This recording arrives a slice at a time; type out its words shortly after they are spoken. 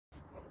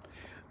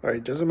All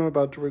right, just I'm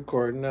about to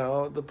record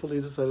now. The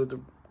police decided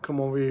to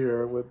come over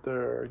here with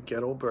their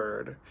ghetto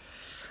bird.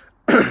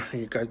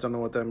 You guys don't know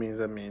what that means.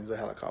 That means a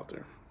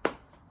helicopter.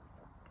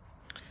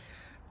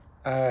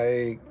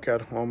 I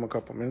got home a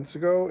couple minutes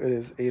ago. It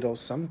is 8:00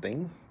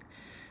 something.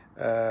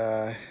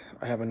 I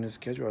have a new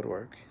schedule at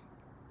work.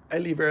 I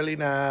leave early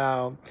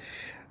now.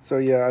 So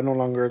yeah, I no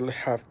longer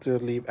have to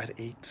leave at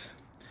 8.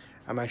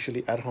 I'm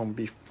actually at home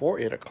before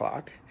 8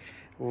 o'clock,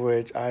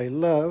 which I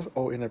love.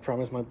 Oh, and I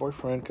promised my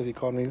boyfriend because he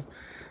called me.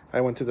 I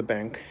went to the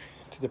bank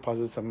to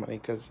deposit some money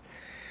because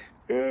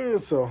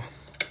so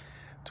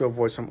to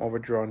avoid some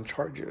overdrawn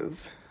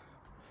charges.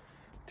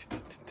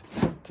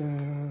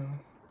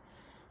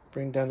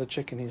 Bring down the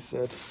chicken, he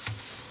said.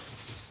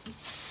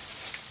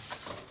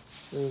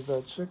 Is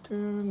that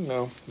chicken?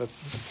 No, that's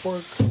his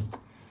pork.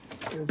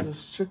 Here's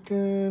this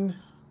chicken.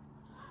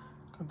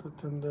 Got the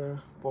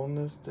tender,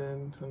 boneless,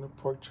 then and the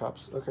pork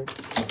chops. Okay.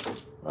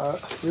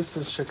 This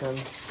is chicken.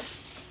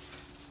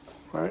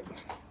 Right?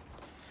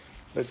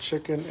 The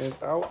chicken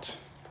is out.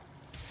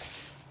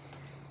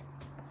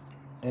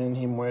 And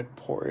he made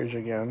porridge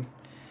again.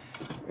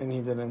 And he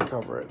didn't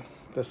cover it.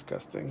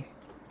 Disgusting.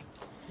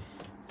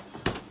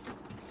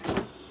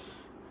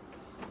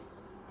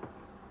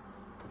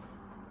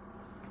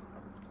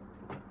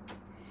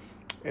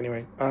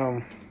 Anyway,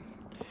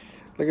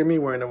 look at me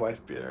wearing a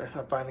wife beater.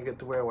 I finally get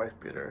to wear a wife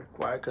beater.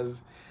 Why?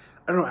 Because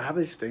I don't know. I have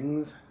these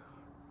things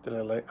that I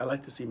like. I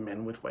like to see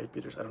men with wife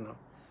beaters. I don't know.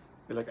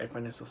 I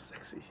find it so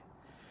sexy.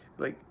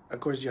 Like, of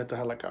course, you have to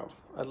have like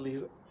at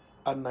least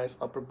a nice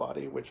upper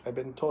body, which I've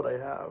been told I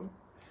have.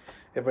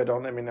 If I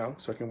don't, let me know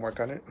so I can work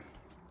on it.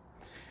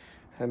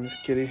 Hi, Miss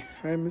Kitty.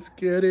 Hi, Miss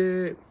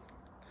Kitty.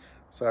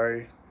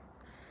 Sorry.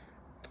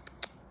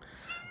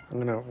 I'm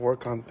gonna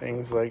work on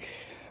things like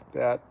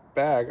that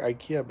bag,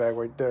 IKEA bag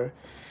right there,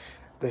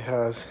 that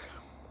has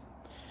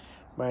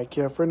my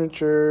IKEA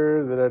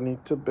furniture that I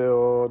need to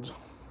build.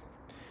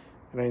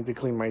 And I need to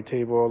clean my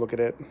table. Look at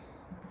it.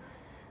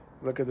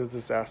 Look at this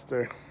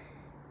disaster.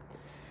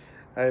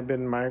 I've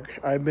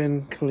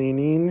been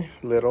cleaning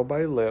little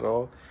by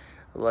little.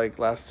 Like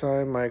last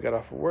time I got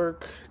off of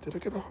work. Did I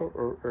get off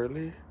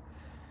early?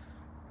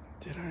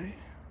 Did I?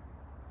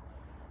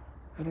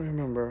 I don't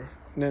remember.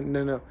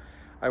 No.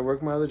 I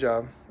worked my other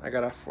job. I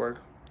got off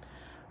work,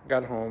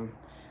 got home,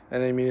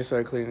 and then immediately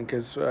started cleaning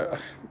because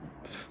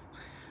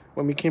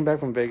when we came back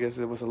from Vegas,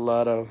 there was a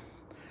lot of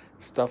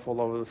stuff all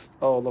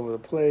over the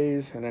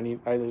place, and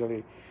I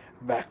literally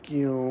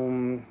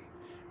vacuum,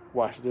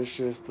 wash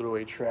dishes, threw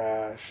away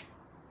trash.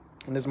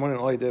 And this morning,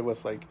 all I did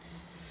was like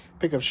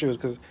pick up shoes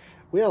because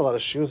we had a lot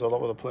of shoes all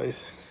over the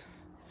place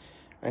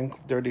and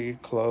dirty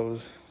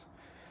clothes.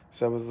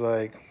 So I was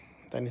like,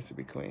 that needs to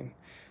be clean.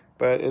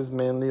 But it's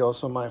mainly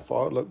also my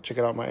fault. Look, check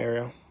it out, my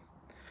area.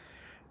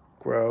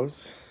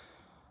 Gross.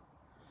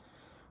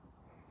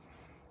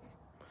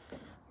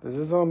 This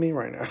is all me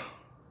right now.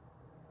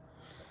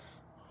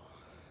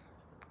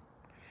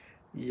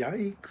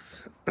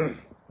 Yikes.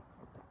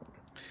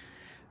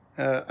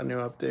 A new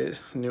update,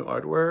 new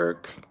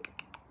artwork.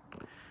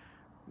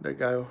 That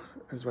guy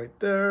is right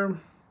there.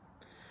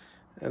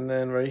 And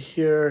then right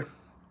here,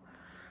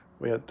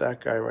 we have that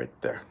guy right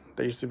there.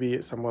 There used to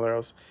be somewhere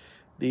else.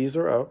 These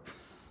are up.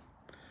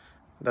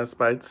 That's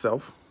by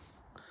itself.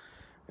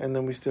 And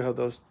then we still have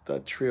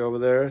that tree over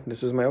there.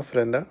 This is my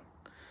ofrenda.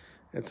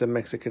 It's a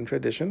Mexican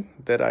tradition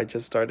that I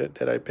just started,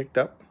 that I picked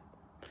up.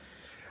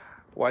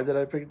 Why did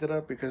I pick it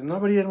up? Because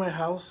nobody in my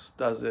house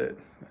does it.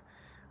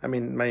 I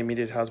mean, my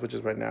immediate house, which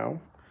is right now,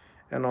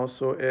 and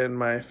also in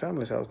my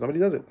family's house. Nobody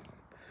does it,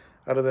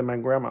 other than my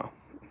grandma.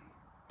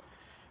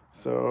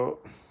 So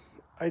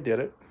I did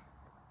it.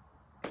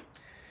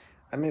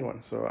 I made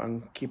one, so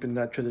I'm keeping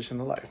that tradition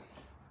alive.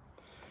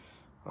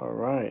 All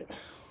right.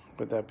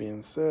 With that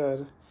being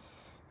said,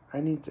 I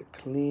need to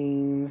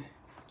clean.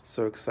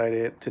 So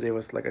excited. Today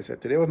was, like I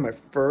said, today was my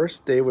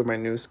first day with my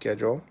new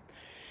schedule.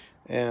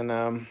 And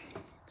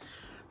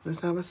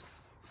let's have a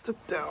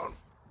sit down.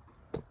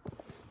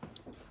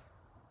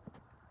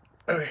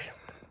 Okay.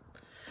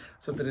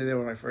 So today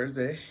was my first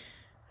day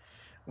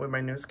with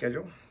my new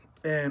schedule.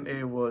 And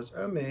it was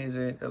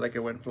amazing. Like, it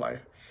went fly.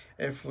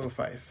 It flew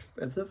five.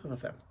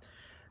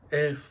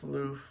 It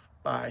flew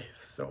by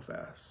so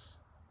fast.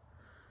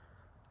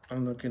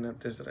 I'm looking at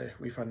this that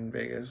we found in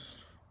Vegas.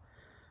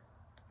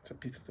 It's a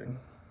pizza thing.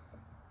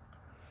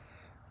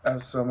 I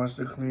have so much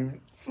to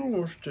clean, so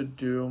much to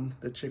do.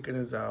 The chicken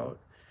is out.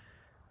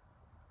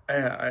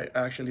 I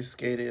actually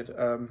skated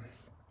to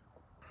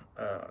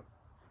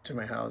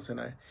my house, and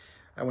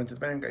I went to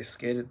the bank. I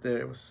skated there.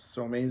 It was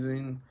so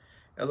amazing.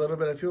 A little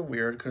bit I feel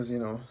weird because, you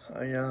know,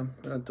 I am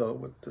an adult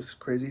with this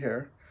crazy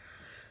hair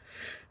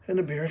and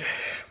a beard,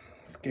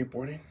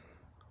 skateboarding.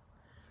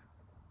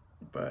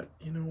 But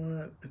you know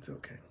what? It's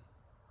okay.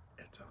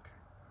 It's okay.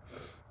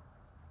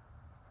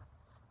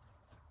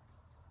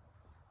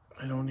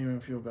 I don't even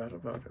feel bad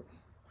about it.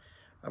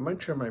 I might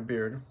trim my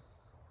beard.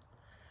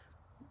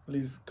 At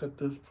least cut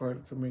this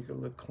part to make it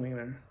look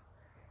cleaner.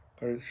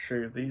 Or show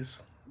you these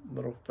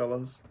little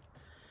fellas.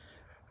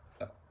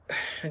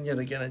 And yet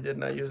again, I did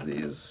not use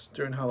these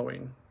during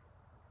Halloween.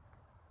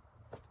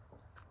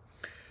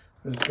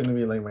 This is gonna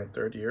be like my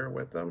 3rd year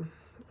with them.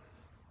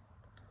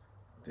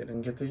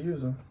 Didn't get to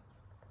use them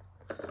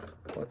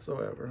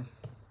whatsoever.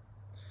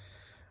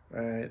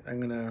 Alright, I'm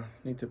gonna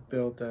need to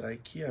build that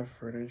IKEA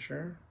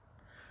furniture.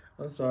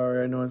 I'm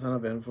sorry, I know it's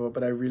uneventful,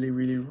 but I really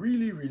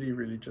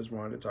just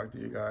wanted to talk to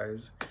you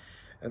guys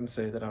and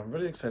say that I'm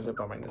really excited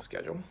about my new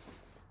schedule.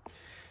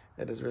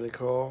 It is really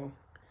cool.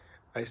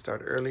 I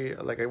start early,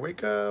 like I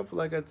wake up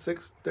like at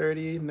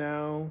 6:30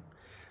 now.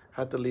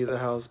 Had to leave the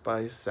house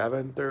by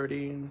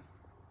 7:30.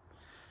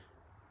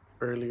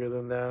 Earlier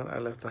than that, I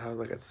left the house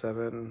like at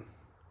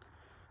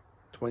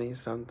 7:20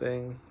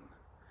 something.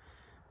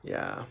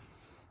 Yeah.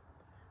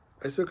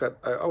 I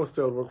was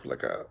still at work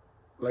for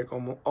like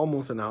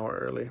almost an hour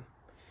early,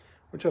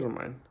 which I don't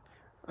mind.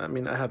 I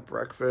mean, I had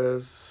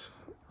breakfast,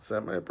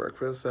 set my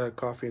breakfast, I had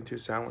coffee and 2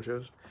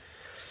 sandwiches.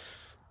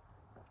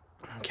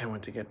 I can't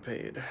wait to get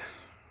paid.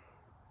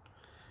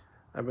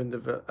 I've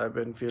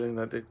been feeling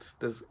that it's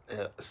this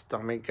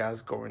stomach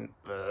gas going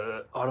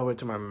all the way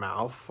to my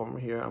mouth from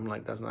here. I'm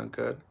like, that's not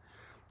good.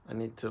 I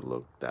need to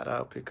look that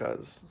up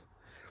because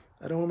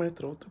I don't want my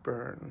throat to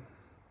burn.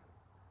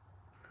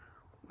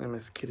 And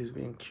Miss Kitty's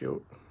being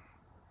cute.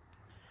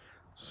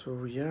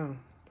 So yeah,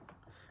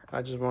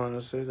 I just wanted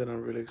to say that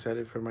I'm really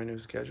excited for my new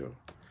schedule.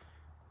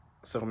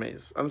 So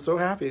amazed. I'm so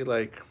happy.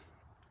 Like,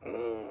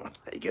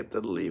 I get to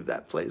leave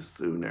that place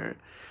sooner.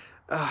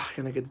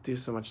 And I get to do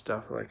so much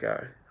stuff. Like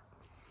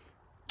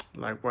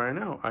right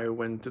now, I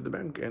went to the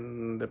bank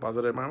and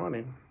deposited my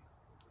money.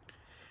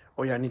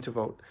 Oh yeah, I need to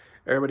vote.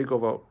 Everybody go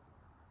vote.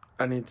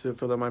 I need to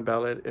fill out my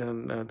ballot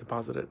and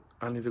deposit it.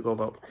 I need to go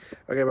vote.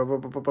 Okay,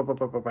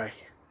 bye.